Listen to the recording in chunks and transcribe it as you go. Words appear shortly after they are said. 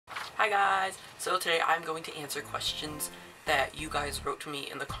Hi guys! So today I'm going to answer questions that you guys wrote to me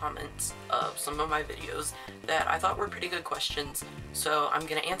in the comments of some of my videos that I thought were pretty good questions, so I'm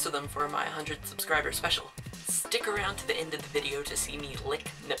going to answer them for my 100 subscriber special. Stick around to the end of the video to see me lick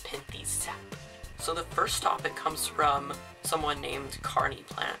Nepenthes sap. So the first topic comes from someone named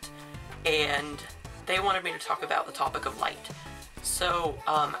Carniplant, and they wanted me to talk about the topic of light. So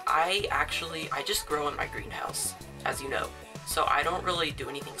I just grow in my greenhouse, as you know. So I don't really do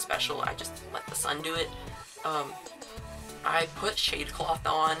anything special, I just let the sun do it. I put shade cloth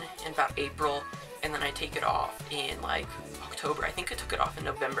on in about April, and then I take it off in like October. I think I took it off in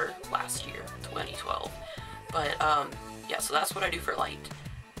November last year, 2012. But yeah, so that's what I do for light.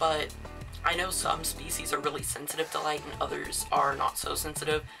 But I know some species are really sensitive to light and others are not so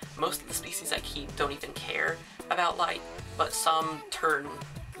sensitive. Most of the species I keep don't even care about light, but some turn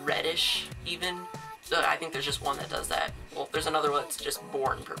reddish even. I think there's just one that does that. Well, there's another one that's just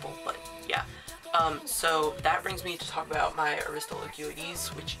born purple, but yeah. So that brings me to talk about my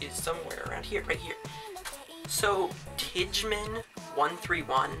Aristolochides, which is somewhere around here, right here. So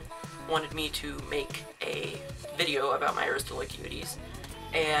Tidgeman131 wanted me to make a video about my Aristolochides,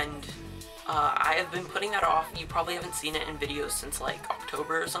 and I have been putting that off. You probably haven't seen it in videos since like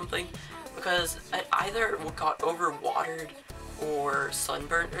October or something, because it either got overwatered or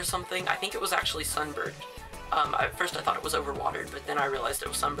sunburnt or something. I think it was actually sunburned. At first I thought it was overwatered, but then I realized it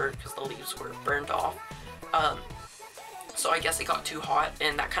was sunburned because the leaves were burned off. So I guess it got too hot,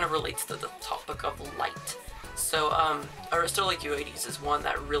 and that kind of relates to the topic of light. So Aristolochides is one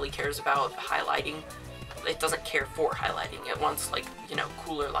that really cares about highlighting. It doesn't care for highlighting. It wants, like, you know,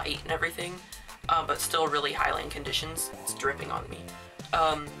 cooler light and everything, but still really highlighting conditions. It's dripping on me.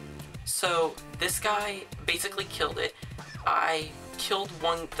 So this guy basically killed it. I killed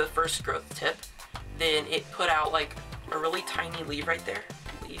the first growth tip, then it put out like a really tiny leaf right there.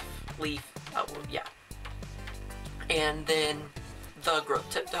 Leaf, oh yeah. And then the growth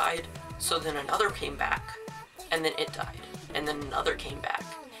tip died, so then another came back, and then it died, and then another came back,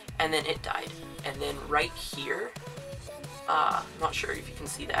 and then it died. And then right here, I'm not sure if you can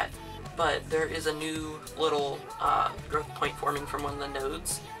see that, but there is a new little growth point forming from one of the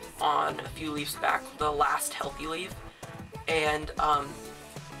nodes on a few leaves back, the last healthy leaf. And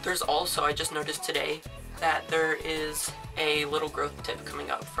there's also, I just noticed today, that there is a little growth tip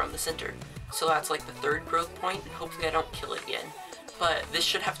coming up from the center. So that's like the third growth point, and hopefully I don't kill it again. But this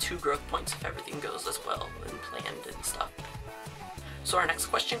should have 2 growth points if everything goes as well and planned and stuff. So our next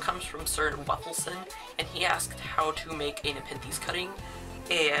question comes from Sir Waffleson, and he asked how to make a Nepenthes cutting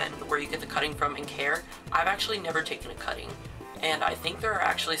and where you get the cutting from and care. I've actually never taken a cutting, and I think there are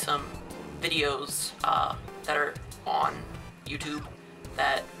actually some videos that are on YouTube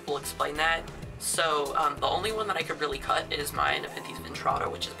that will explain that. So the only one that I could really cut is my Nepenthes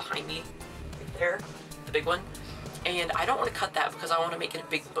ventrata, which is behind me right there, the big one. And I don't want to cut that because I want to make it a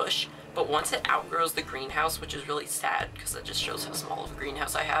big bush, but once it outgrows the greenhouse, which is really sad because that just shows how small of a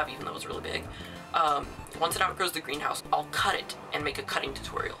greenhouse I have, even though it's really big. Once it outgrows the greenhouse, I'll cut it and make a cutting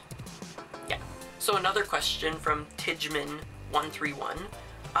tutorial. Yeah. So another question from Tidgeman131.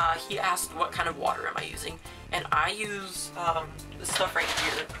 He asked what kind of water am I using, and I use this stuff right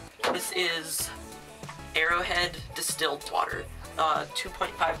here. This is Arrowhead distilled water,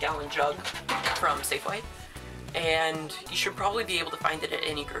 2.5 gallon jug from Safeway, and you should probably be able to find it at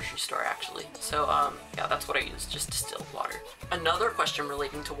any grocery store actually. So yeah, that's what I use, just distilled water. Another question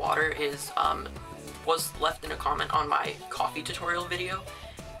relating to water is was left in a comment on my coffee tutorial video,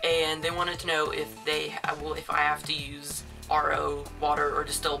 and they wanted to know if I have to use RO water or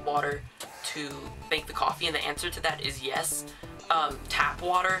distilled water to make the coffee, and the answer to that is yes. Tap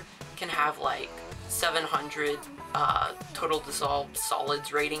water can have like 700 total dissolved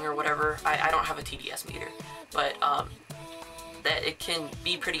solids rating or whatever. I don't have a TDS meter, but that it can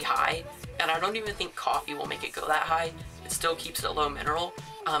be pretty high, and I don't even think coffee will make it go that high. It still keeps it low mineral.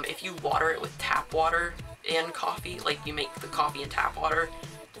 If you water it with tap water and coffee, like you make the coffee in tap water,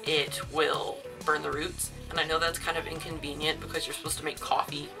 it will burn the roots. And I know that's kind of inconvenient because you're supposed to make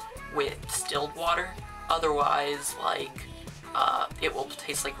coffee with distilled water. Otherwise, like, it will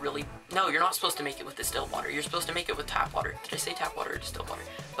taste like really... No, you're not supposed to make it with distilled water. You're supposed to make it with tap water. Did I say tap water or distilled water?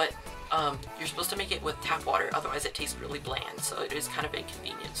 But you're supposed to make it with tap water, otherwise it tastes really bland. So it is kind of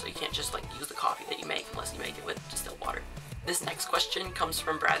inconvenient. So you can't just like use the coffee that you make unless you make it with distilled water. This next question comes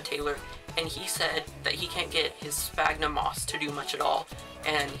from Brad Taylor, and he said that he can't get his sphagnum moss to do much at all,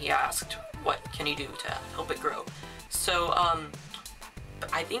 and he asked what can he do to help it grow. So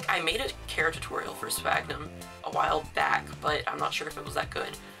I think I made a care tutorial for sphagnum a while back, but I'm not sure if it was that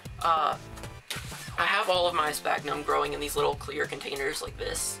good. I have all of my sphagnum growing in these little clear containers like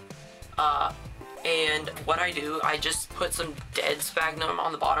this, And what I do, I just put some dead sphagnum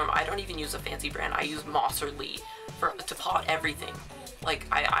on the bottom. I don't even use a fancy brand. I use Moss or Lee to pot everything. Like,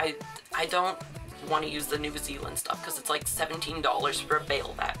 I don't want to use the New Zealand stuff because it's like $17 for a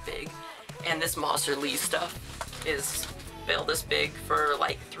bale that big. And this Moss or Lee stuff is bale this big for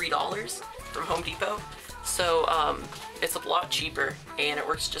like $3 from Home Depot. So it's a lot cheaper and it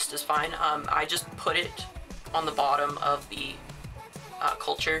works just as fine. I just put it on the bottom of the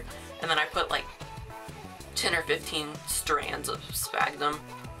culture, and then I put like 10 or 15 strands of sphagnum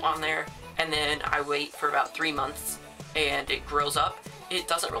on there, and then I wait for about 3 months and it grows up. It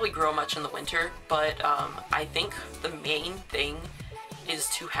doesn't really grow much in the winter, but I think the main thing is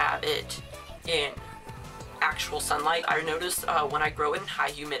to have it in actual sunlight. I noticed when I grow it in high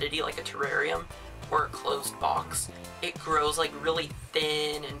humidity, like a terrarium or a closed box, it grows like really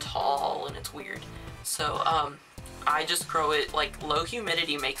thin and tall and it's weird. So I just grow it like low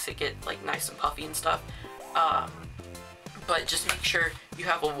humidity, makes it get like nice and puffy and stuff. But just make sure you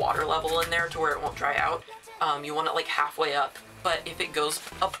have a water level in there to where it won't dry out. You want it like halfway up, but if it goes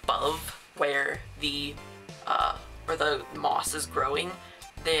above where the moss is growing,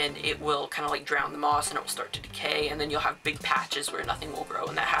 then it will kind of like drown the moss and it will start to decay, and then you'll have big patches where nothing will grow,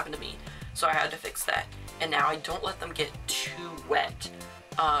 and that happened to me. So I had to fix that, and now I don't let them get too wet.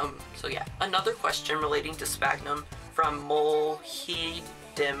 So yeah, another question relating to sphagnum from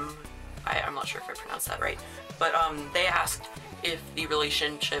Molhidim. I'm not sure if I pronounced that right, but they asked if the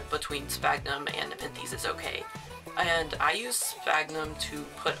relationship between sphagnum and Nepenthes is okay. And I use sphagnum to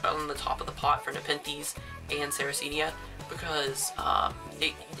put on the top of the pot for Nepenthes and Sarracenia because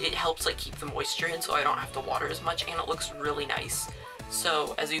it helps like keep the moisture in, so I don't have to water as much, and it looks really nice.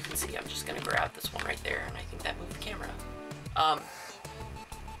 So as you can see, I'm just gonna grab this one right there, and I think that moved the camera.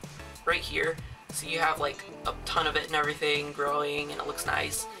 Right here, so you have like a ton of it and everything growing, and it looks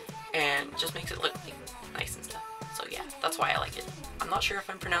nice, and just makes it look like, nice and stuff. So yeah, that's why I like it. I'm not sure if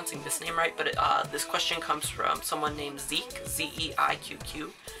I'm pronouncing this name right, but this question comes from someone named Zeke,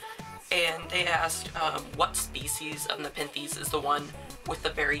 Z-E-I-Q-Q, and they asked what species of Nepenthes is the one with the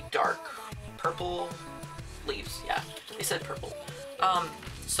very dark purple leaves. Yeah, they said purple.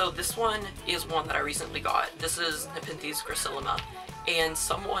 So this one is one that I recently got. This is Nepenthes gracillima, and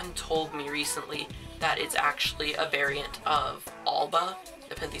someone told me recently that it's actually a variant of Alba,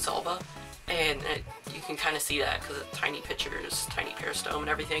 Nepenthes alba, and you can kind of see that because of tiny pictures, tiny peristome and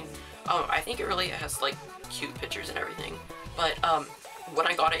everything. I think it really has like cute pictures and everything, but when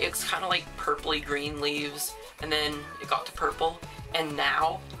I got it, it's kind of like purpley green leaves, and then it got to purple, and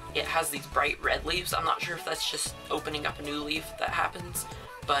now it has these bright red leaves. I'm not sure if that's just opening up a new leaf that happens,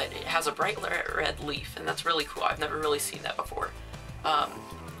 but it has a bright red leaf, and that's really cool. I've never really seen that before.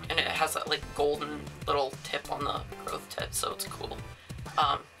 And it has that like golden little tip on the growth tip, so it's cool.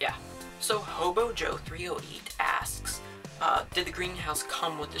 Yeah. So Hobo Joe 308 asks, did the greenhouse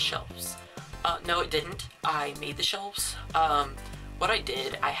come with the shelves? No, it didn't. I made the shelves. What I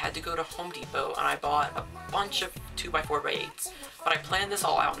did, I had to go to Home Depot and I bought a bunch of 2x4x8s, but I planned this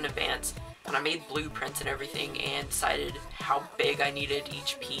all out in advance, and I made blueprints and everything and decided how big I needed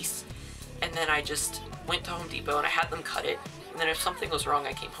each piece, and then I just went to Home Depot and I had them cut it, and then if something was wrong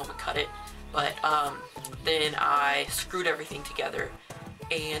I came home and cut it, but then I screwed everything together,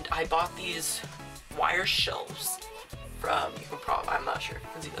 and I bought these wire shelves from, you can probably, I'm not sure if you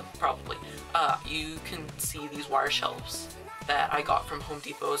can see them, probably, you can see these wire shelves that I got from Home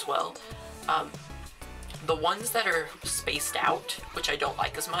Depot as well. The ones that are spaced out, which I don't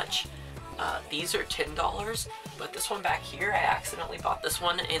like as much, these are $10, but this one back here, I accidentally bought this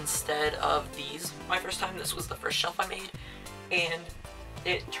one instead of these my first time. This was the first shelf I made, and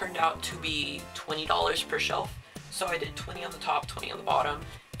it turned out to be $20 per shelf. So I did 20 on the top, 20 on the bottom,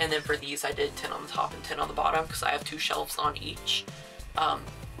 and then for these I did 10 on the top and 10 on the bottom because I have 2 shelves on each.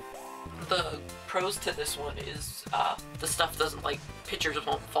 The pros to this one is the stuff doesn't, like, pictures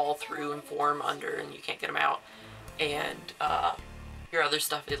won't fall through and form under and you can't get them out, and your other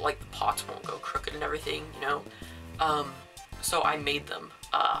stuff, like the pots won't go crooked and everything, you know. So I made them.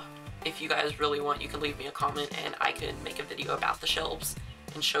 If you guys really want, you can leave me a comment and I can make a video about the shelves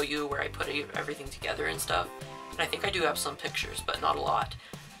and show you where I put everything together and stuff. And I think I do have some pictures, but not a lot.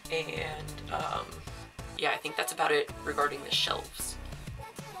 And yeah, I think that's about it regarding the shelves.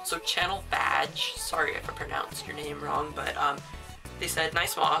 So Channel Badge, sorry if I pronounced your name wrong, but they said,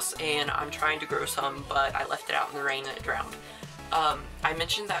 nice moss, and I'm trying to grow some, but I left it out in the rain and it drowned. I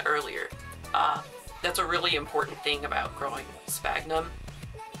mentioned that earlier. That's a really important thing about growing sphagnum.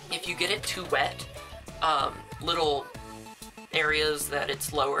 If you get it too wet, little areas that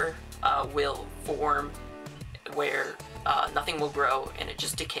it's lower will form where nothing will grow and it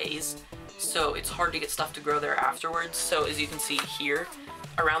just decays. So it's hard to get stuff to grow there afterwards. So as you can see here,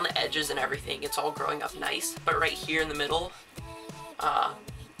 around the edges and everything, it's all growing up nice. But right here in the middle,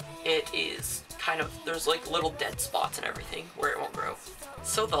 it is kind of, there's like little dead spots and everything where it won't grow.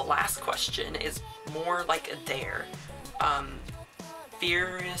 So the last question is more like a dare.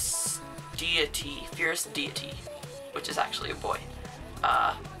 Fierce Deity, which is actually a boy.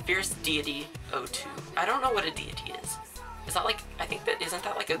 Fierce Deity 02. I don't know what a deity is. Is that like, I think that, isn't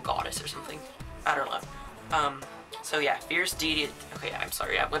that like a goddess or something? I don't know. So yeah, Fierce Deity, okay, I'm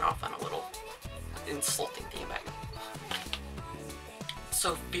sorry, I went off on a little insulting thing back.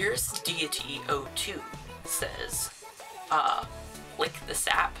 So Fierce Deity 02 says, lick the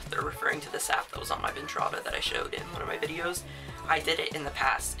sap. They're referring to the sap that was on my Ventrata that I showed in one of my videos. I did it in the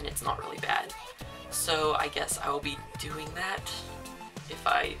past and it's not really bad. So I guess I will be doing that if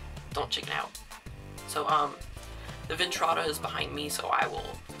I don't chicken out. So the Ventrata is behind me, so I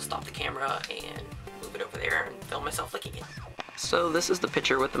will stop the camera and move it over there and film myself licking it. So this is the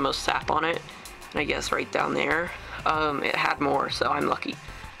picture with the most sap on it, and I guess right down there, it had more, so I'm lucky.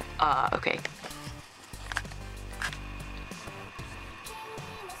 Okay.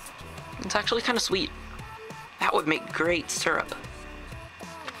 It's actually kind of sweet. That would make great syrup.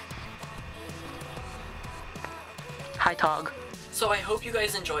 Hi, Tog. So I hope you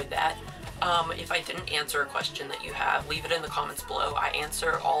guys enjoyed that. If I didn't answer a question that you have, leave it in the comments below. I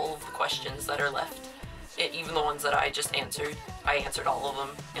answer all of the questions that are left, even the ones that I just answered. I answered all of them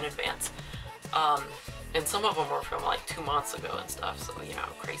in advance. And some of them were from like 2 months ago and stuff, so you know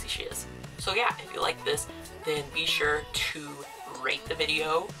how crazy she is. So yeah, if you like this, then be sure to rate the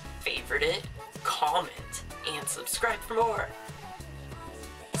video, favorite it, comment, and subscribe for more.